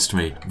earthquake against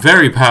me.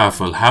 Very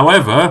powerful.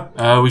 However,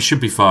 we should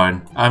be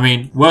fine. I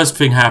mean, worst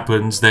thing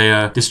happens,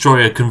 they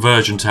destroy a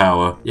conversion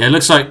tower. Yeah, it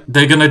looks like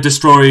they're gonna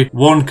destroy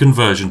one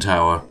conversion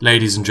tower.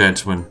 Ladies and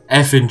gentlemen,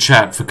 F in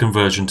chat for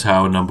conversion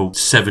tower number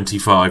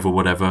 75 or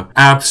whatever.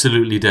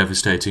 Absolutely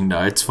devastating.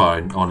 No, it's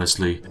fine,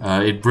 honestly.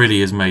 It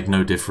really has made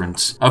no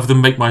difference, other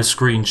than make my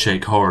screen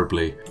shake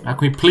horribly. Now,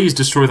 can we please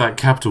destroy that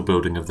Capitol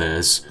building of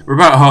theirs? We're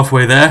about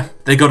halfway there.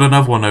 They got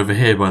another one over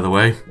here, by the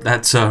way.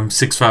 That's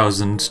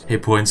 6,000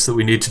 hit points that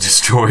we need to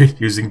destroy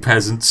using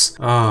peasants.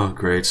 Oh,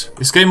 great.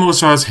 This game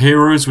also has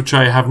heroes, which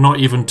I have not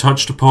even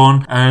touched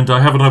upon, and I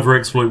have another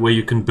exploit where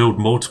you can build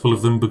multiple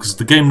of them, because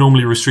the game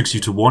normally restricts you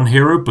to one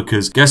hero,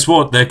 because guess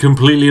what? They're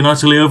completely and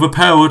utterly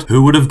overpowered.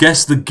 Who would have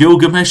guessed that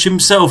Gilgamesh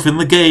himself in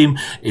the game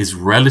is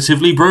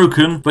relatively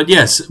broken? But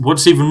yes,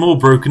 what's even more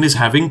broken is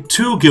having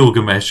two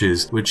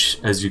Gilgameshes, which,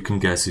 as you can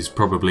guess, is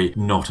probably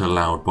not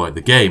allowed by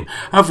the game.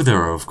 However,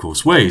 there are of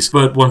course ways,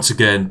 but once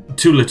again,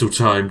 too little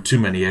time, too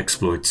many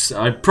exploits.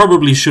 I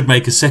probably should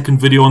make a second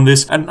video on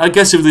this, and I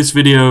guess if this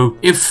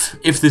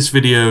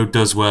video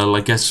does well,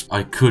 I guess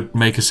I could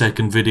make a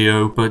second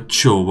video, but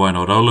sure, why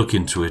not? I'll look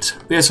into it.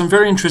 But yes, I'm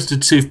very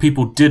interested to see if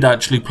people did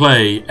actually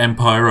play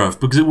Empire Earth,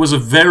 because it was a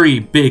very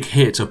big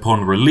hit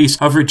upon release.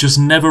 However, it just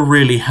never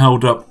really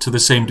held up to the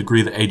same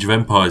degree that Age of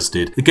Empires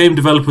did. The game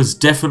developers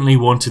definitely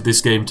wanted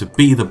this game to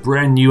be the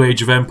brand new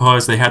Age of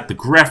Empires. They had the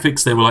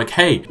graphics. They were like,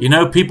 hey, you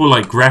know, people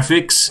like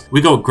graphics.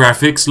 We got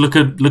graphics. Look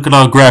at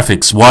our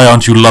graphics. Why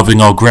aren't you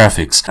loving our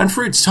graphics? And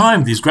for its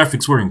time, these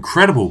graphics were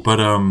incredible. But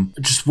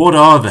just what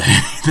are they?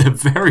 they're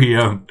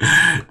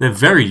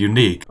very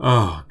unique.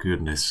 Oh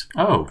goodness.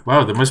 Oh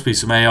wow, there must be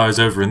some AIs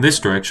over in this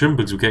direction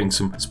because we're getting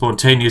some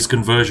spontaneous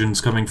conversions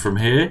coming from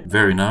here.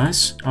 Very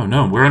nice. Oh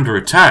no, we're under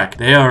attack.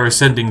 They are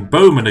sending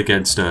bowmen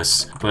against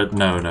us. But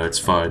no, it's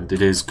fine.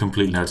 It is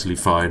completely and utterly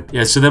fine.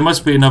 Yeah, so there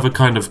must be another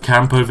kind of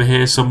camp over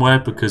here somewhere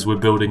because we're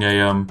building a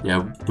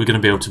we're gonna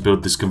be able to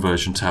build this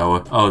conversion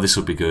tower. Oh, this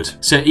will be good.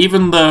 So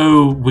even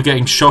though we're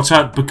getting shot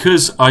at,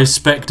 because I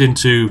spec'd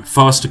into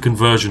faster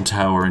conversion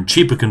tower and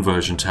cheaper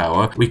conversion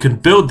tower, we can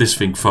build this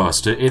thing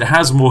faster. It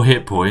has more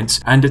hit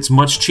points and it's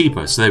much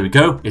cheaper. So there we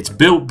go. It's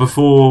built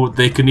before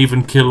they can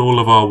even kill all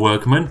of our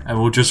workmen, and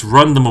we'll just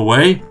run them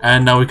away,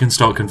 and now we can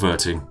start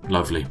converting.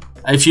 Lovely.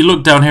 If you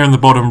look down here in the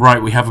bottom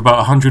right, we have about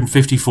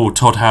 154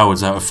 Todd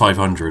Howards out of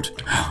 500.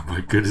 Oh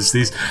my goodness,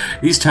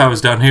 these towers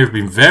down here have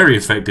been very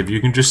effective.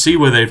 You can just see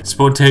where they've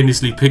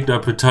spontaneously picked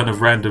up a ton of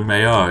random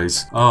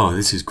AIs. Oh,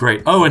 this is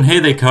great. Oh, and here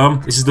they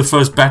come. This is the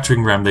first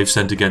battering ram they've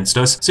sent against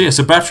us. So yes,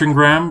 a battering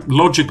ram,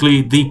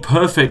 logically the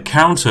perfect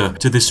counter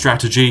to this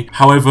strategy.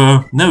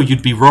 However, no,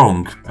 you'd be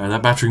wrong.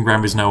 That battering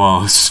ram is now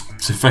ours.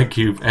 So thank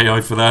you, AI,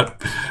 for that.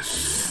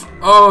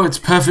 Oh, it's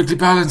perfectly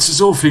balanced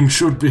as all things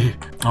should be.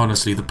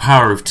 Honestly, the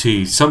power of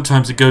tea.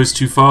 Sometimes it goes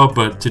too far,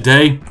 but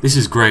today, this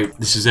is great.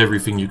 This is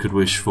everything you could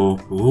wish for.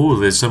 Oh,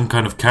 there's some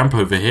kind of camp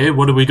over here.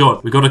 What do we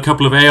got? We got a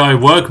couple of AI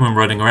workmen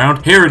running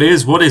around. Here it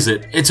is. What is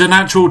it? It's an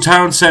actual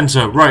town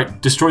center.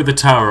 Right, destroy the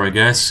tower, I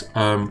guess,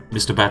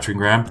 Mr. Battering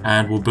Ram,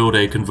 and we'll build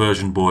a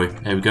conversion boy.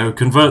 There we go.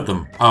 Convert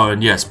them. Oh,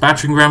 and yes,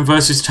 Battering Ram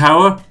versus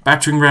tower.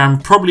 Battering Ram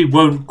probably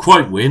won't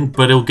quite win,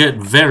 but it'll get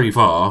very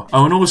far.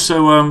 Oh, and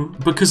also,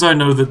 because I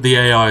know that the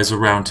AI is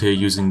around here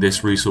using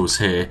this resource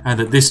here, and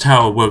that this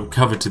tower won't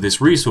cover to this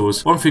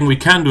resource, one thing we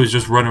can do is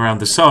just run around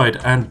the side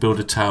and build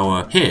a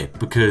tower here,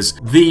 because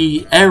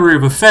the area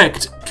of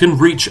effect can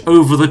reach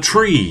over the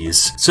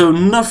trees, so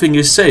nothing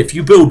is safe.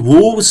 You build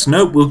walls?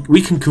 No,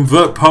 we can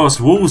convert past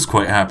walls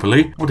quite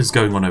happily. What is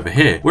going on over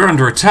here? We're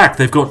under attack.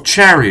 They've got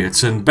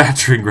chariots and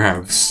battering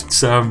rams.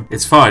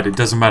 It's fine. It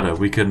doesn't matter.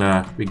 We can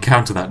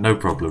counter that, no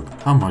problem.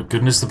 Oh my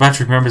goodness, the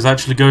battering ram is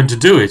actually going to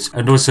do it.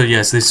 And also,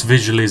 yes, this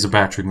visually is a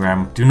battering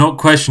ram. Do not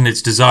question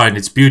its design.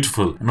 It's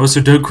beautiful. And also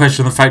don't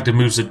question the fact it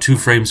moves at 2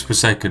 frames per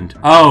second.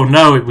 Oh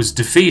no, it was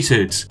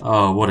defeated.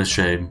 Oh, what a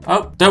shame.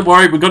 Oh, don't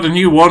worry, we got a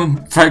new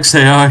one. Thanks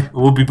AI.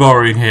 We'll be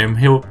borrowing him.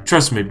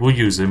 Trust me, we'll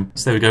use him.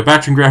 So there we go.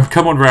 Battering ram,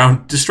 come on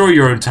round. Destroy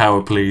your own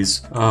tower,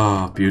 please.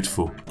 Oh,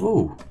 beautiful.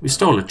 Oh, we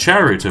stole a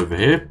chariot over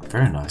here.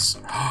 Very nice.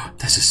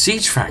 There's a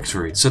siege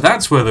factory. So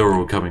that's where they're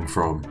all coming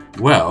from.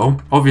 Well,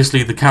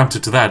 obviously the counter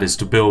to that is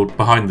to build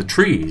behind the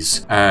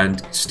trees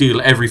and steal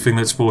everything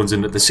that spawns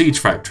in at the siege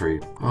factory.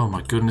 Oh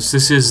my goodness,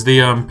 this is the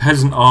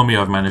peasant army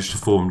I've managed to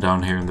form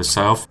down here in the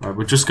south. Right,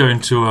 we're just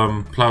going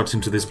to plow it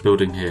into this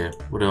building here.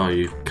 What are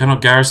you?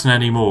 Cannot garrison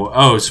anymore.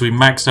 Oh, so we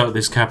maxed out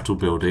this capital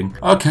building.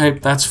 Okay,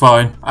 that's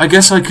fine. I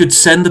guess I could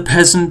send the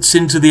peasants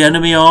into the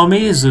enemy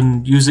armies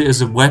and use it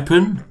as a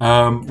weapon.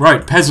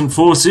 Right, peasant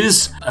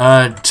forces,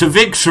 to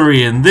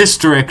victory in this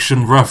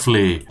direction,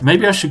 roughly.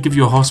 Maybe I should give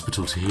you a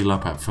hospital to heal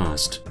up at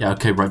first. Yeah,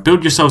 okay, right.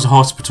 Build yourselves a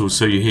hospital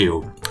so you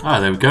heal. Ah,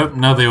 there we go.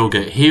 Now they all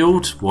get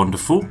healed.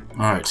 Wonderful.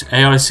 Alright,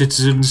 AI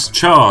citizens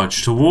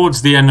charge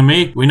towards the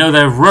enemy. We know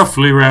they're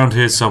roughly around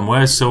here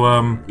somewhere, so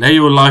lay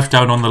your life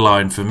down on the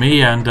line for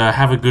me and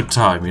have a good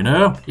time, you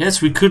know?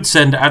 Yes, we could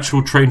send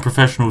actual trained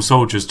professional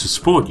soldiers to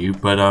support you,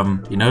 but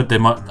you know, they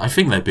might, I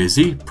think they're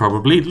busy,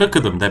 probably. Look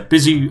at them, they're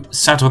busy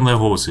sat on their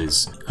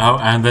horses. Oh,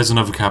 and there's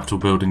another capital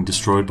building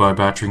destroyed by a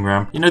battering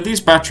ram. You know,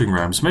 these battering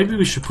rams, maybe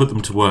we should put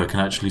them to work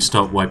and actually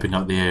start wiping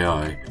out the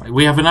AI.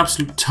 We have an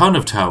absolute ton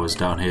of towers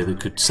down here that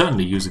could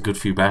certainly use a good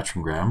few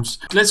battering rams.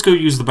 Let's go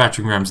use the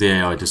battering rams the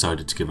AI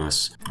decided to give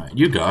us. Right,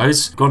 you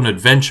guys, got an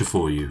adventure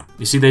for you.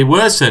 You see, they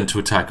were sent to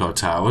attack our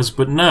towers,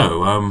 but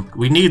no,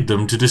 we need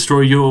them to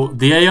destroy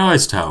the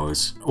AI's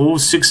towers. All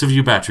 6 of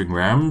you battering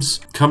rams,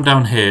 come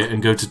down here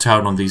and go to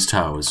town on these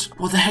towers.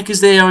 What the heck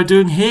is the AI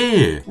doing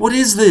here? What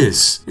is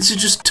this? This is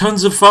just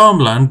tons of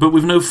farmland, but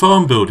with no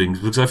farm buildings,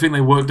 because I think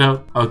they worked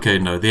out... Okay,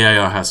 no, the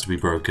AI has to be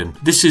broken.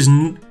 This is...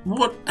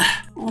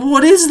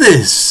 What is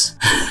this?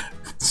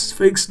 This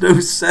makes no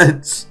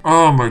sense.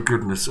 Oh my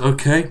goodness.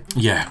 Okay.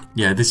 Yeah,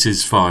 this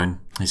is fine.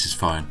 This is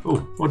fine.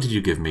 Oh, what did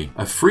you give me?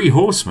 A free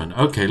horseman.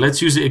 Okay,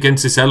 let's use it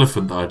against this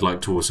elephant that I'd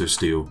like to also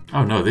steal.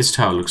 Oh no, this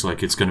tower looks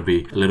like it's going to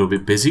be a little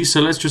bit busy,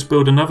 so let's just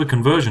build another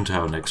conversion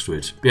tower next to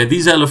it. Yeah,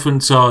 these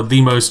elephants are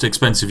the most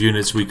expensive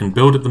units we can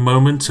build at the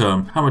moment.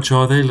 How much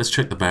are they? Let's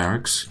check the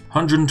barracks.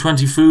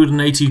 120 food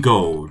and 80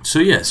 gold. So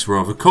yes,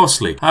 rather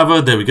costly.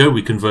 However, there we go,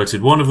 we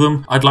converted one of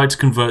them. I'd like to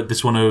convert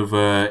this one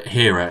over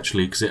here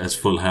actually, because it has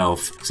full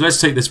health. So let's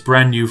take this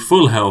brand new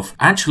full health,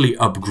 actually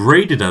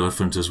upgraded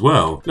elephant as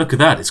well. Look at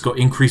that, it's got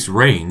increased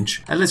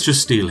range. And let's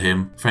just steal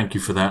him. Thank you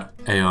for that,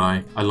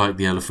 AI. I like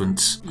the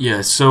elephants.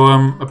 Yeah, so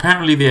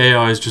apparently the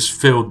AI has just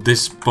filled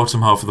this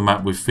bottom half of the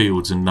map with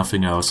fields and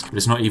nothing else. But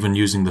it's not even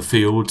using the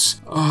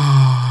fields.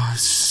 Oh,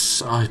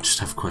 I just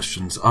have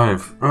questions. I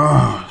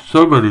have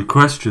so many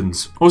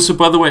questions. Also,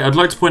 by the way, I'd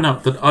like to point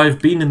out that I've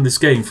been in this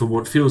game for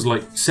what feels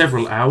like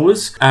several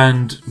hours,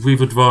 and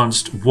we've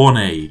advanced 1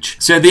 age.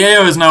 So the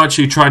AI is now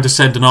actually trying to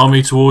send an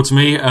army towards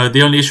me.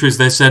 The only issue is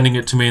they're sending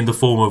it to me in the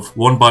form of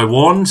 1 by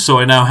 1, so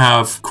I now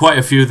have quite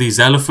a few of these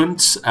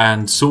elephants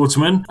and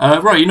swordsmen.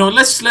 Right, you know what,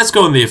 let's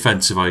go on the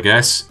offensive, I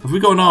guess. Have we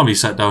got an army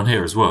sat down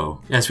here as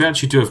well? Yes, we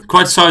actually do have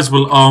quite a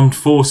sizable armed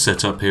force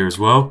set up here as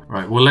well.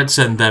 Right, well, let's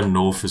send them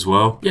north as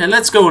well. Yeah,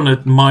 let's go on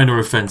a minor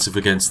offensive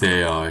against the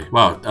AI.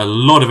 Wow, a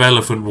lot of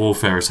elephant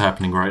warfare is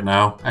happening right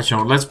now.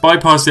 Actually, let's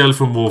bypass the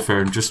elephant warfare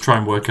and just try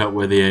and work out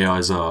where the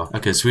AIs are.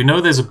 Okay, so we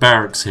know there's a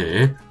barracks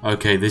here.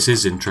 Okay, this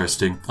is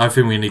interesting. I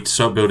think we need to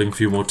start building a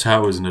few more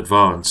towers in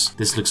advance.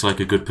 This looks like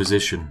a good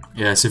position.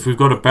 Yes, if we've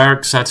got a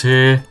barracks sat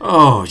here.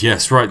 Oh,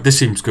 yes, right, this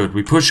seems good.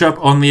 We push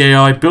up on the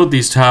AI, build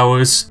these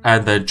towers,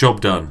 and they're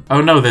job done.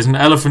 Oh no, there's an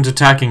elephant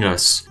attacking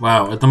us.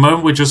 Wow, at the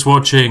moment we're just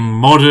watching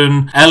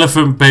modern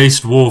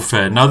elephant-based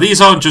warfare. Now,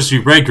 these aren't just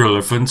your regular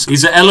elephants.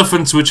 These are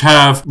elephants which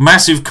have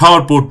massive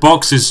cardboard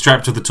boxes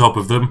strapped to the top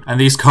of them, and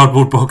these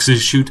cardboard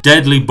boxes shoot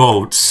deadly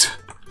bolts.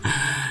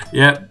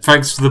 Yeah,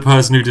 thanks to the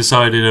person who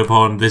decided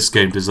upon this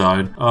game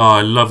design. Oh,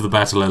 I love the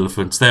battle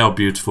elephants. They are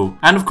beautiful.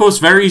 And of course,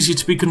 very easy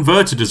to be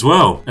converted as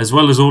well as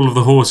all of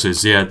the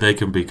horses. Yeah, they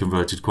can be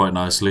converted quite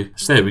nicely.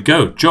 So there we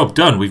go. Job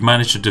done. We've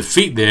managed to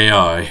defeat the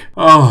AI.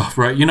 Oh,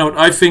 right. You know what?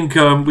 I think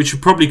we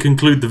should probably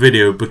conclude the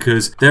video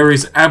because there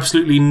is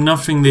absolutely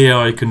nothing the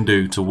AI can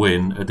do to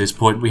win at this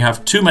point. We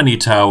have too many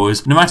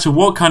towers. No matter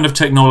what kind of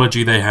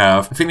technology they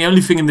have, I think the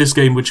only thing in this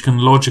game which can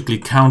logically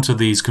counter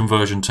these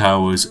conversion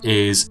towers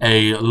is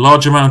a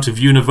large amount of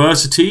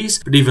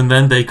universities, but even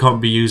then they can't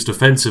be used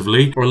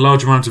offensively, or a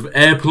large amount of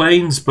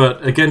airplanes,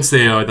 but against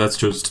the AI that's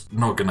just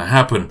not going to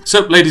happen.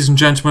 So ladies and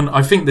gentlemen,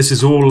 I think this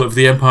is all of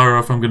the Empire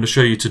Earth I'm going to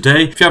show you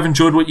today. If you have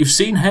enjoyed what you've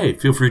seen, hey,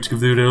 feel free to give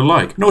the video a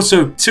like. And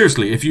also,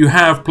 seriously, if you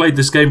have played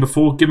this game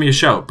before, give me a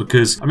shout,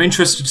 because I'm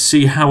interested to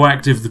see how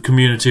active the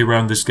community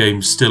around this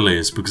game still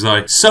is, because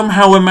I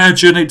somehow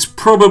imagine it's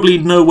probably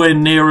nowhere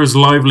near as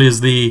lively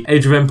as the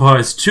Age of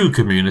Empires 2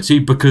 community,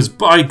 because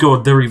by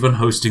God, they're even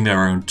hosting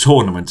their own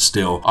tournament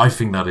still. I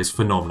think that is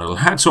phenomenal.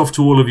 Hats off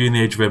to all of you in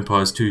the Age of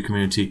Empires 2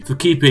 community for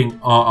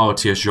keeping our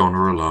RTS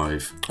genre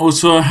alive.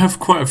 Also, I have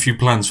quite a few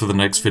plans for the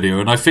next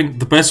video, and I think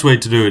the best way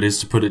to do it is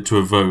to put it to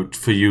a vote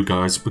for you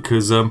guys,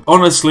 because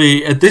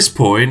honestly, at this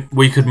point,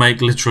 we could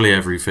make literally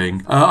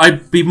everything.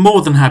 I'd be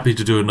more than happy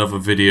to do another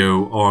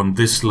video on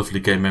this lovely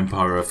game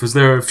Empire Earth, as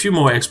there are a few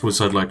more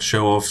exploits I'd like to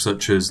show off,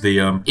 such as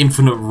the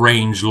infinite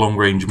range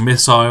long-range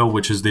missile,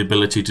 which has the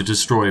ability to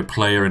destroy a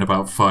player in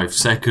about 5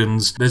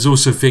 seconds. There's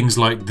also things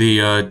like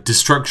the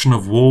destruction construction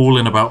of wall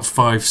in about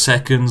 5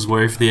 seconds,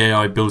 where if the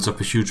AI builds up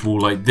a huge wall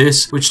like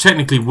this, which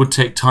technically would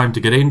take time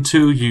to get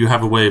into, you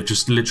have a way of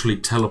just literally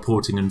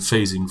teleporting and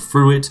phasing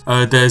through it.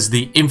 There's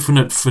the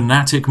infinite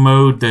fanatic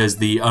mode, there's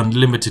the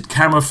unlimited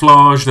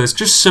camouflage, there's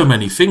just so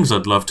many things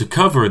I'd love to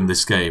cover in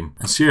this game.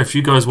 And so yeah, if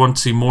you guys want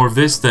to see more of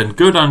this, then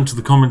go down to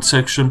the comment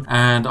section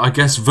and I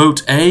guess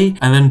vote A,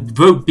 and then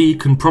vote B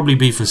can probably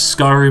be for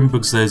Skyrim,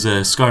 because there's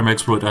a Skyrim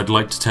exploit I'd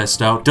like to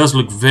test out. It does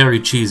look very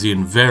cheesy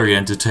and very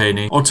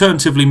entertaining.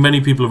 Alternatively,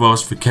 many people have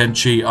asked for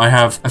Kenshi. I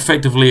have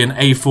effectively an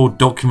A4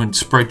 document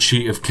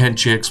spreadsheet of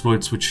Kenshi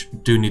exploits which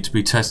do need to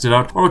be tested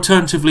out. Or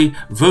alternatively,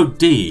 vote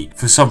D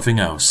for something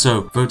else.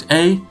 So vote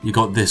A, you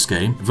got this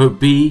game.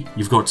 Vote B,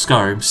 you've got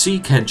Skyrim. C,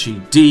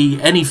 Kenshi. D,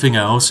 anything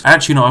else.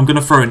 Actually, no, I'm going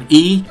to throw an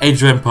E,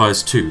 Age of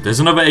Empires 2.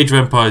 There's another Age of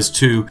Empires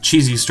 2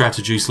 cheesy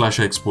strategy /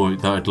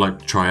 exploit that I'd like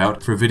to try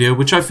out for a video,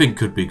 which I think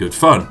could be good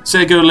fun. So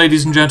there you go,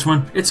 ladies and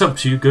gentlemen. It's up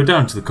to you. Go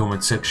down to the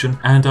comment section,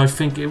 and I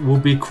think it will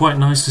be quite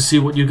nice to see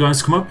what you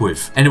guys come up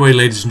with. Anyway,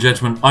 ladies and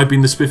gentlemen, I've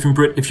been the Spiffing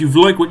Brit. If you've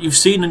liked what you've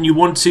seen and you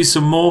want to see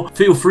some more,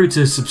 feel free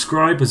to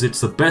subscribe, as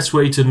it's the best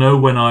way to know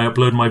when I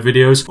upload my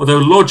videos. Although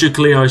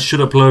logically, I should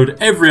upload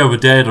every other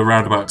day at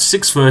around about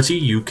 6:30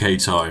 UK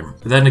time.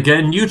 But then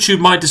again, YouTube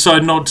might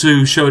decide not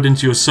to show it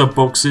into your sub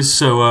boxes,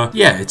 so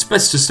yeah, it's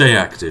best to stay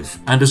active.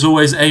 And as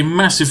always, a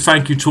massive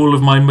thank you to all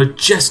of my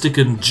majestic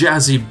and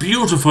jazzy,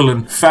 beautiful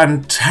and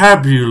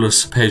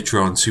fantabulous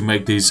patrons who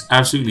make these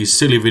absolutely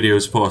silly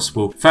videos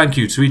possible. Thank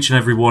you to each and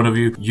every one of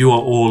you. You are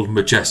all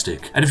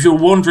majestic. And if you're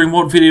wondering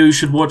what video you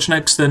should watch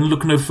next, then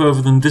look no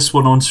further than this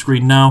one on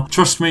screen now.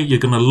 Trust me, you're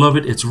gonna love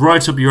it. It's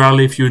right up your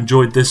alley if you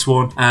enjoyed this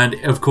one. And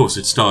of course,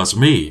 it stars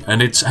me,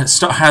 and it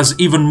has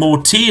even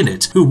more tea in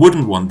it. Who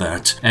wouldn't want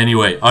that?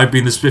 Anyway, I've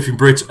been the Spiffing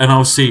Brit, and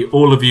I'll see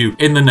all of you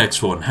in the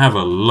next one. Have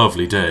a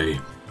lovely day.